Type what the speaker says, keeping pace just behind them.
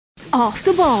Off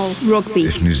the Ball Rugby.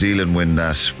 If New Zealand win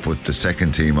that, put the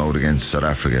second team out against South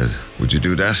Africa, would you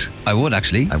do that? I would,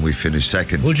 actually. And we finish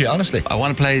second. Would you, honestly? I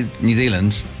want to play New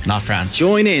Zealand, not France.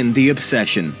 Join in the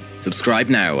obsession. Subscribe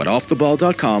now at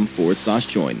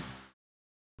offtheball.com/join.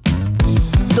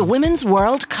 The Women's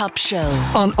World Cup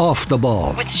Show on Off the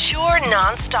Ball with Sure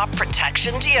Non-Stop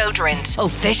Protection Deodorant,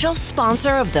 official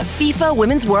sponsor of the FIFA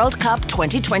Women's World Cup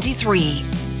 2023.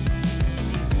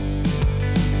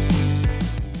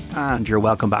 And you're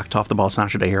welcome back to Off the Ball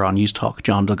Saturday here on News Talk.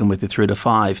 John Duggan with you through to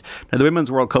 5. Now, the Women's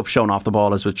World Cup show on Off the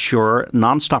Ball is with Sure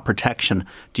Non-Stop Protection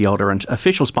Deodorant,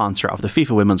 official sponsor of the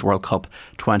FIFA Women's World Cup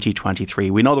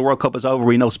 2023. We know the World Cup is over.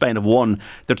 We know Spain have won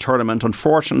the tournament.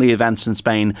 Unfortunately, events in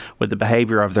Spain with the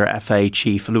behaviour of their FA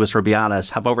chief, Luis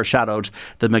Rubiales, have overshadowed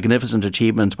the magnificent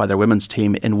achievement by their women's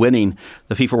team in winning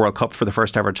the FIFA World Cup for the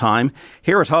first ever time.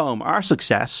 Here at home, our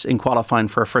success in qualifying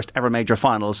for our first ever major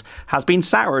finals has been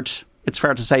soured, it's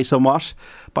fair to say somewhat,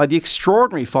 by the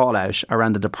extraordinary fallout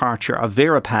around the departure of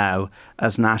Vera Pauw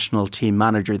as national team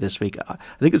manager this week. I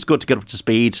think it's good to get up to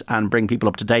speed and bring people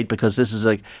up to date because this is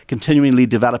a continually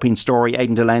developing story.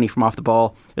 Aidan Delaney from Off the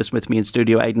Ball is with me in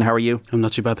studio. Aidan, how are you? I'm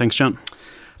not too bad, thanks, John.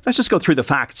 Let's just go through the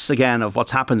facts again of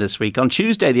what's happened this week. On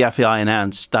Tuesday, the FAI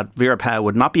announced that Vera Pauw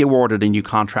would not be awarded a new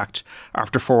contract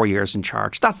after 4 years in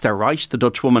charge. That's their right, the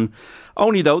Dutch woman.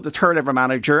 Only, though, the third ever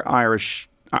manager, Irish,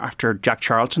 after Jack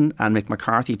Charlton and Mick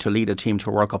McCarthy, to lead a team to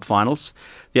a World Cup finals.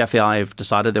 The FAI have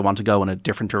decided they want to go in a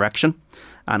different direction,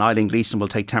 and Eileen Gleeson will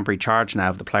take temporary charge now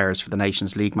of the players for the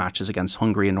Nations League matches against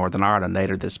Hungary and Northern Ireland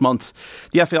later this month.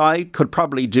 The FAI could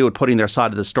probably do it putting their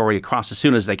side of the story across as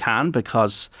soon as they can,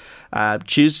 because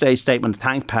Tuesday's statement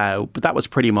thanked Pauw, but that was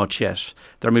pretty much it.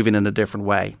 They're moving in a different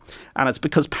way. And it's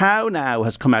because Pauw now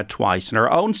has come out twice. In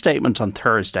her own statement on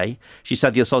Thursday, she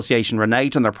said the association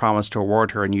reneged on their promise to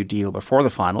award her a new deal before the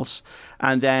finals.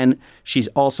 And then she's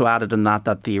also added in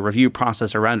that the review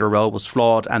process around her role was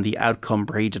flawed and the outcome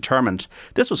predetermined.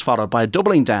 This was followed by a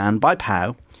doubling down by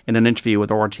Pauw in an interview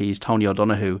with RT's Tony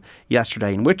O'Donoghue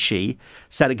yesterday, in which she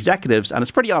said executives, and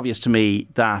it's pretty obvious to me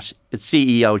that its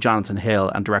CEO Jonathan Hill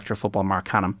and Director of Football Mark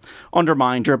Canham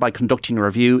undermined her by conducting a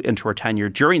review into her tenure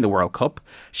during the World Cup.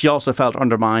 She also felt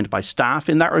undermined by staff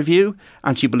in that review,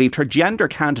 and she believed her gender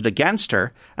counted against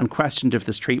her and questioned if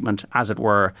this treatment, as it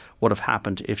were, would have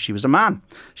happened if she was a man.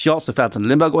 She also felt in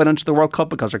limbo going into the World Cup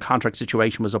because her contract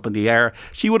situation was up in the air.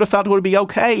 She would have felt it would be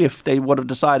okay if they would have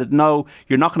decided, no,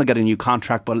 you're not going to get a new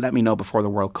contract, but let me know before the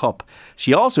World Cup.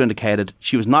 She also indicated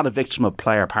she was not a victim of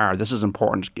player power. This is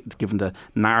important given the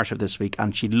narrative this week,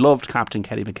 and she loved Captain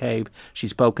Katie McCabe. She's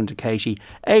spoken to Katie.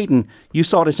 Aidan, you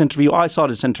saw this interview, I saw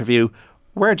this interview.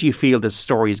 Where do you feel this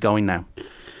story is going now?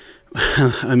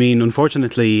 I mean,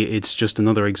 unfortunately, it's just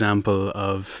another example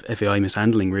of FAI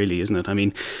mishandling, really, isn't it? I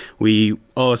mean, we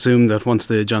all assumed that once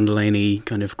the John Delaney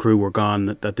kind of crew were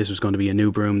gone, that this was going to be a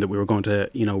new broom, that we were going to,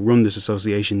 run this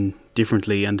association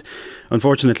differently. And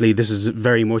unfortunately, this is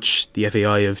very much the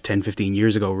FAI of 10, 15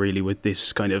 years ago, really, with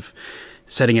this kind of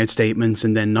setting out statements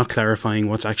and then not clarifying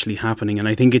what's actually happening. And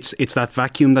I think it's that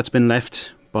vacuum that's been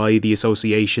left by the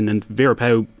association, and Vera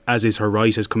Pauw, as is her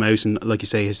right, has come out and, like you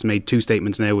say, has made two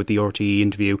statements now with the RTE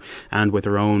interview and with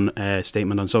her own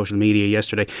statement on social media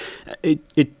yesterday.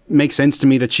 It makes sense to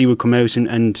me that she would come out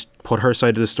and put her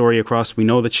side of the story across. We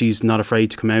know that she's not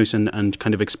afraid to come out and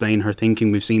kind of explain her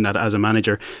thinking. We've seen that as a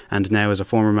manager and now as a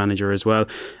former manager as well.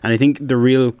 And I think the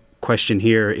real question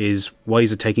here is, why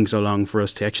is it taking so long for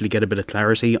us to actually get a bit of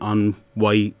clarity on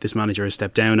why this manager has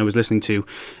stepped down? I was listening to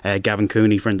Gavin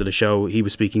Cooney, friend of the show. He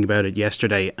was speaking about it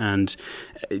yesterday, and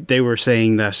they were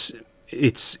saying that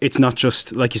it's not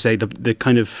just, like you say, the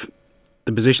kind of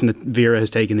the position that Vera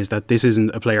has taken is that this isn't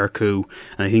a player coup,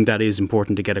 and I think that is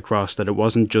important to get across, that it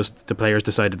wasn't just the players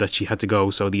decided that she had to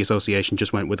go, so the association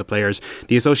just went with the players.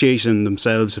 The association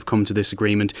themselves have come to this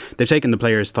agreement. They've taken the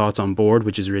players' thoughts on board,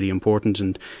 which is really important,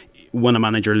 and when a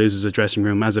manager loses a dressing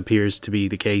room, as appears to be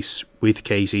the case with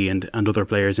Katie and other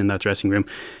players in that dressing room,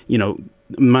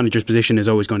 manager's position is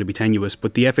always going to be tenuous.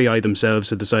 But the FAI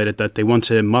themselves have decided that they want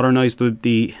to modernise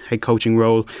the head coaching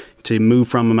role, to move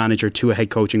from a manager to a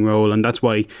head coaching role, and that's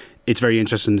why it's very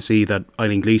interesting to see that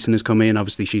Eileen Gleeson has come in.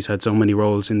 Obviously, she's had so many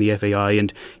roles in the FAI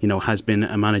and has been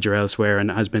a manager elsewhere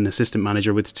and has been assistant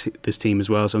manager with this team as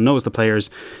well, so knows the players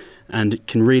and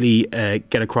can really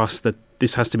get across that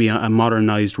this has to be a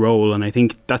modernised role, and I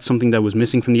think that's something that was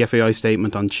missing from the FAI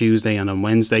statement on Tuesday and on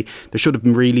Wednesday. There should have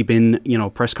really been, a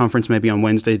press conference maybe on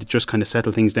Wednesday to just kind of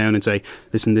settle things down and say,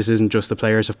 listen, this isn't just the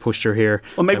players have pushed her here.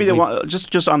 Well, maybe they want,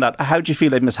 just on that, how do you feel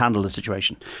they've mishandled the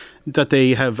situation? That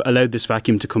they have allowed this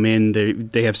vacuum to come in.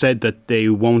 They have said that they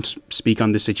won't speak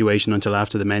on this situation until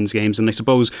after the men's games, and I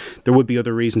suppose there would be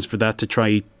other reasons for that to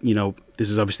try, this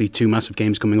is obviously 2 massive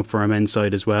games coming up for our men's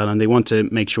side as well, and they want to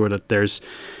make sure that there's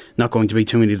not going to be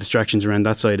too many distractions around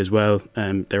that side as well.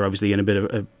 They're obviously in a bit of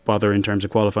a bother in terms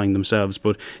of qualifying themselves,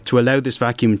 but to allow this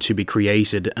vacuum to be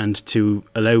created and to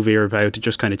allow Vera Pauw to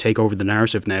just kind of take over the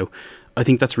narrative now, I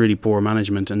think that's really poor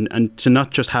management, and to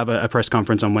not just have a press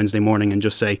conference on Wednesday morning and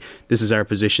just say, this is our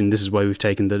position, this is why we've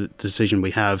taken the decision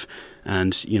we have,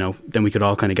 and then we could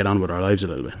all kind of get on with our lives a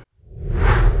little bit.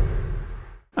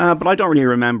 But I don't really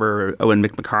remember when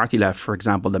Mick McCarthy left, for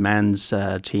example, the men's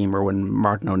team, or when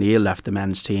Martin O'Neill left the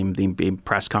men's team, the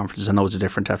press conferences. I know it was a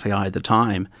different FAI at the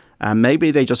time. Maybe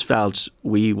they just felt,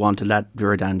 we want to let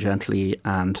Vera down gently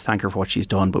and thank her for what she's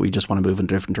done, but we just want to move in a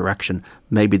different direction.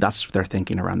 Maybe that's their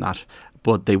thinking around that.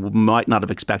 But they might not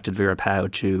have expected Vera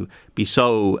Pauw to be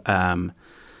so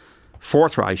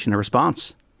forthright in her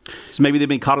response. So maybe they've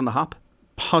been caught on the hop.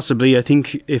 Possibly. I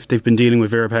think if they've been dealing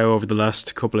with Vera Pauw over the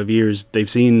last couple of years, they've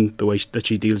seen the way that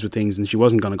she deals with things, and she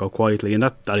wasn't going to go quietly, and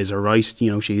that is her right.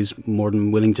 She's more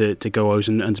than willing to go out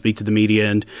and speak to the media,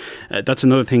 and that's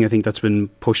another thing I think that's been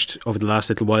pushed over the last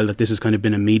little while, that this has kind of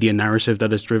been a media narrative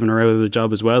that has driven her out of the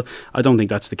job as well. I don't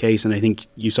think that's the case, and I think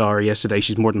you saw her yesterday.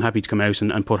 She's more than happy to come out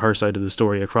and put her side of the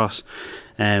story across.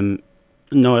 I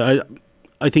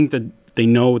think that they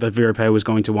know that Vera Pauw is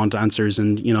going to want answers,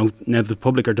 and now the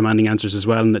public are demanding answers as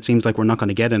well, and it seems like we're not going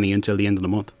to get any until the end of the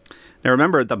month. Now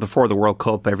remember that before the World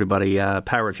Cup,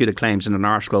 Pauw refuted claims in an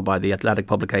article by the Athletic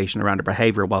publication around her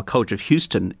behaviour while coach of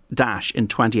Houston Dash in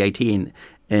 2018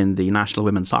 in the National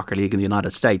Women's Soccer League in the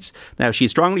United States. Now, she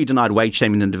strongly denied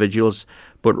weight-shaming individuals,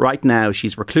 but right now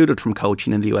she's recluded from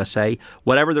coaching in the USA.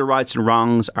 Whatever the rights and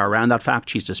wrongs are around that fact,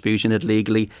 she's disputing it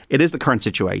legally. It is the current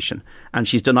situation, and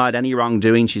she's denied any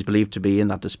wrongdoing she's believed to be in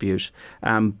that dispute.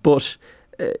 But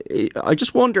I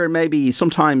just wonder, maybe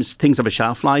sometimes things have a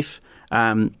shelf life.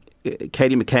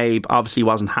 Katie McCabe obviously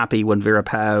wasn't happy when Vera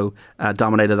Pauw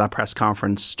dominated that press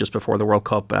conference just before the World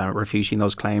Cup, refuting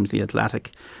those claims, the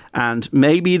Athletic. And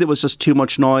maybe there was just too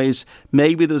much noise.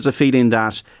 Maybe there was a feeling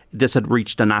that this had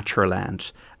reached a natural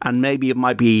end. And maybe it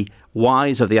might be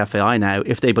wise of the FAI now,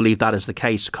 if they believe that is the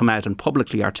case, to come out and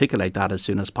publicly articulate that as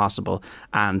soon as possible.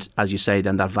 And as you say,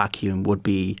 then that vacuum would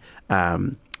be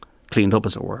cleaned up,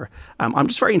 as it were. I'm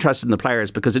just very interested in the players,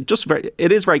 because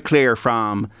it is very clear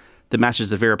from the message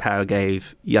that Vera Pauw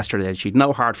gave yesterday. She had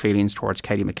no hard feelings towards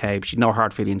Katie McCabe. She had no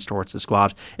hard feelings towards the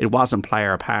squad. It wasn't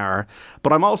player power.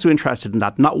 But I'm also interested in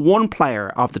that not one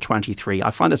player of the 23,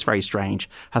 I find this very strange,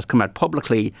 has come out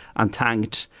publicly and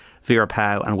thanked Vera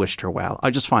Pauw and wished her well. I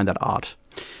just find that odd.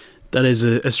 That is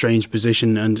a strange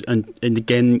position, and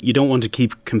again, you don't want to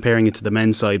keep comparing it to the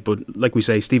men's side, but like we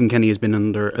say, Stephen Kenny has been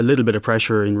under a little bit of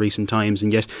pressure in recent times,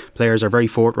 and yet players are very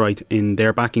forthright in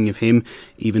their backing of him,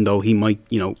 even though he might,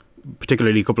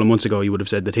 particularly a couple of months ago, he would have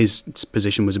said that his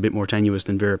position was a bit more tenuous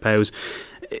than Vera Pauw's.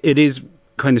 It is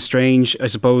kind of strange, I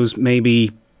suppose.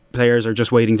 Maybe players are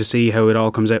just waiting to see how it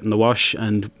all comes out in the wash,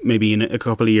 and maybe in a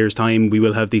couple of years' time we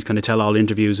will have these kind of tell-all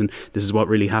interviews, and this is what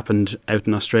really happened out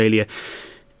in Australia.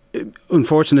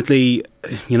 Unfortunately,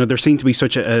 there seemed to be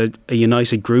such a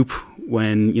united group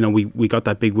when we got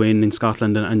that big win in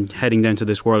Scotland and heading down to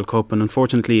this World Cup, and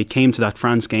unfortunately it came to that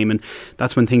France game, and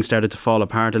that's when things started to fall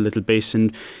apart a little bit.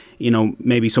 And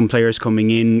maybe some players coming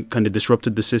in kind of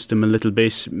disrupted the system a little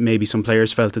bit. Maybe some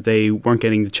players felt that they weren't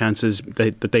getting the chances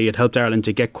that they had helped Ireland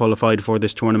to get qualified for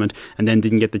this tournament, and then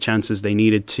didn't get the chances they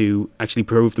needed to actually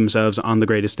prove themselves on the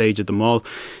greatest stage of them all.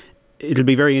 It'll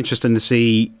be very interesting to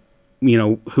see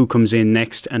who comes in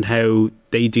next and how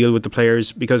they deal with the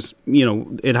players, because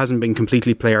it hasn't been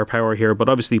completely player power here, but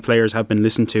obviously players have been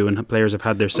listened to and players have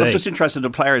had their say. I'm just interested, the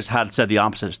players had said the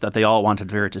opposite, that they all wanted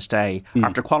Vera to stay.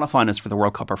 After qualifying us for the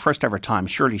World Cup, her first ever time,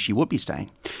 surely she would be staying.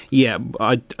 Yeah,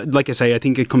 like I say, I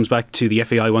think it comes back to the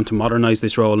FAI want to modernise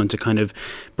this role and to kind of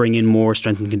bring in more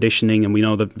strength and conditioning, and we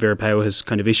know that Vera Pauw has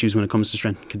kind of issues when it comes to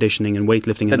strength and conditioning and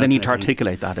weightlifting. And they need to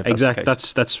articulate that. If exactly,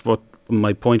 that's what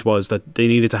my point was, that they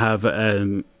needed to have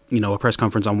a press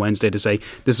conference on Wednesday to say,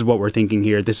 this is what we're thinking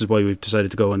here, this is why we've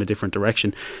decided to go in a different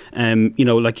direction.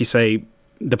 Like you say,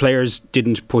 the players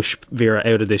didn't push Vera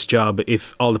out of this job.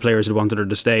 If all the players had wanted her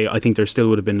to stay, I think there still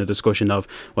would have been a discussion of,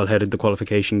 well, how did the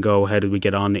qualification go, how did we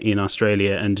get on in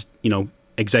Australia, and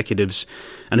executives.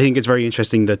 And I think it's very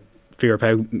interesting that Vera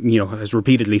Pauw, has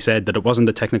repeatedly said that it wasn't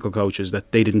the technical coaches,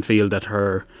 that they didn't feel that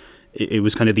it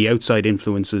was kind of the outside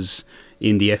influences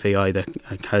in the FAI that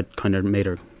had kind of made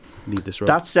her leave this role.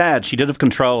 That said, she did have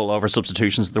control over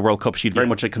substitutions at the World Cup. She had very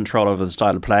much had control over the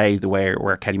style of play, the way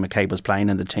where Katie McCabe was playing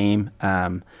in the team.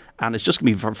 And it's just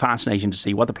going to be fascinating to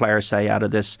see what the players say out of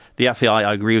this. The FAI,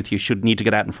 I agree with you, should need to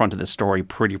get out in front of this story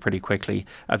pretty quickly.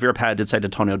 Vera Pauw did say to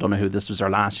Tony O'Donoghue this was her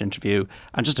last interview.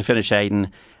 And just to finish,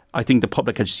 Aidan, I think the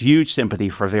public has huge sympathy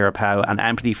for Vera Pauw and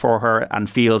empathy for her, and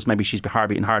feels maybe she's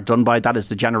being hard done by. That is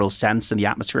the general sense and the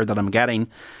atmosphere that I'm getting.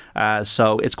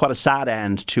 So it's quite a sad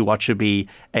end to what should be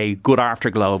a good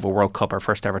afterglow of a World Cup, our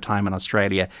first ever time in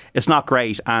Australia. It's not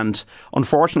great, and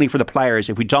unfortunately for the players,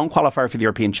 if we don't qualify for the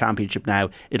European Championship now,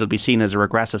 it'll be seen as a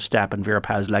regressive step, and Vera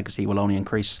Pauw's legacy will only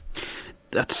increase.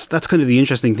 That's kind of the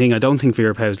interesting thing. I don't think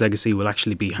Vera Pauw's legacy will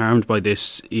actually be harmed by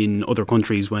this in other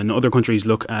countries. When other countries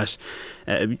look at,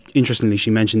 interestingly,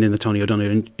 she mentioned in the Tony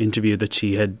O'Donoghue interview that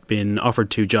she had been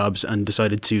offered 2 jobs and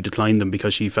decided to decline them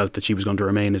because she felt that she was going to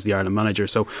remain as the Ireland manager.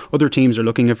 So other teams are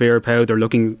looking at Vera Pauw, they're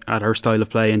looking at her style of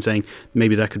play and saying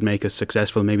maybe that could make us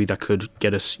successful, maybe that could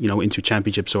get us into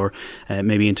championships, or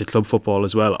maybe into club football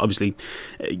as well. Obviously,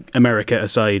 America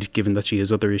aside, given that she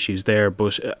has other issues there,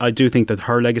 but I do think that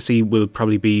her legacy will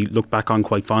probably be looked back on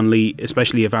quite fondly,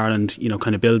 especially if Ireland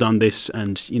kind of build on this,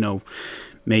 and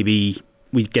maybe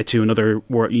we get to another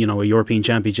a European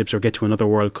Championships or get to another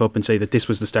World Cup and say that this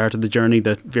was the start of the journey,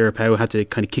 that Vera Pauw had to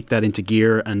kind of kick that into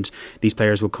gear, and these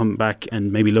players will come back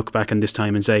and maybe look back on this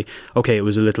time and say, okay, it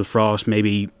was a little fraught,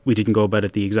 maybe we didn't go about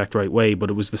it the exact right way, but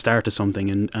it was the start of something,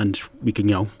 and we can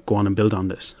go on and build on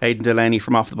this. Aidan Delaney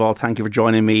from Off the Ball, thank you for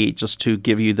joining me just to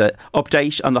give you the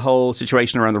update on the whole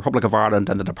situation around the Republic of Ireland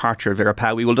and the departure of Vera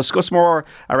Pauw. We will discuss more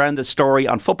around this story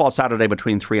on Football Saturday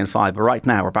between 3 and 5, but right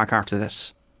now we're back after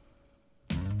this.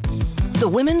 The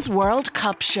Women's World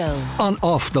Cup Show on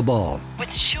Off the Ball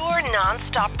with Sure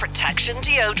Non-Stop Protection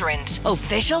Deodorant,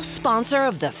 official sponsor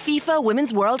of the FIFA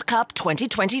Women's World Cup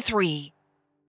 2023.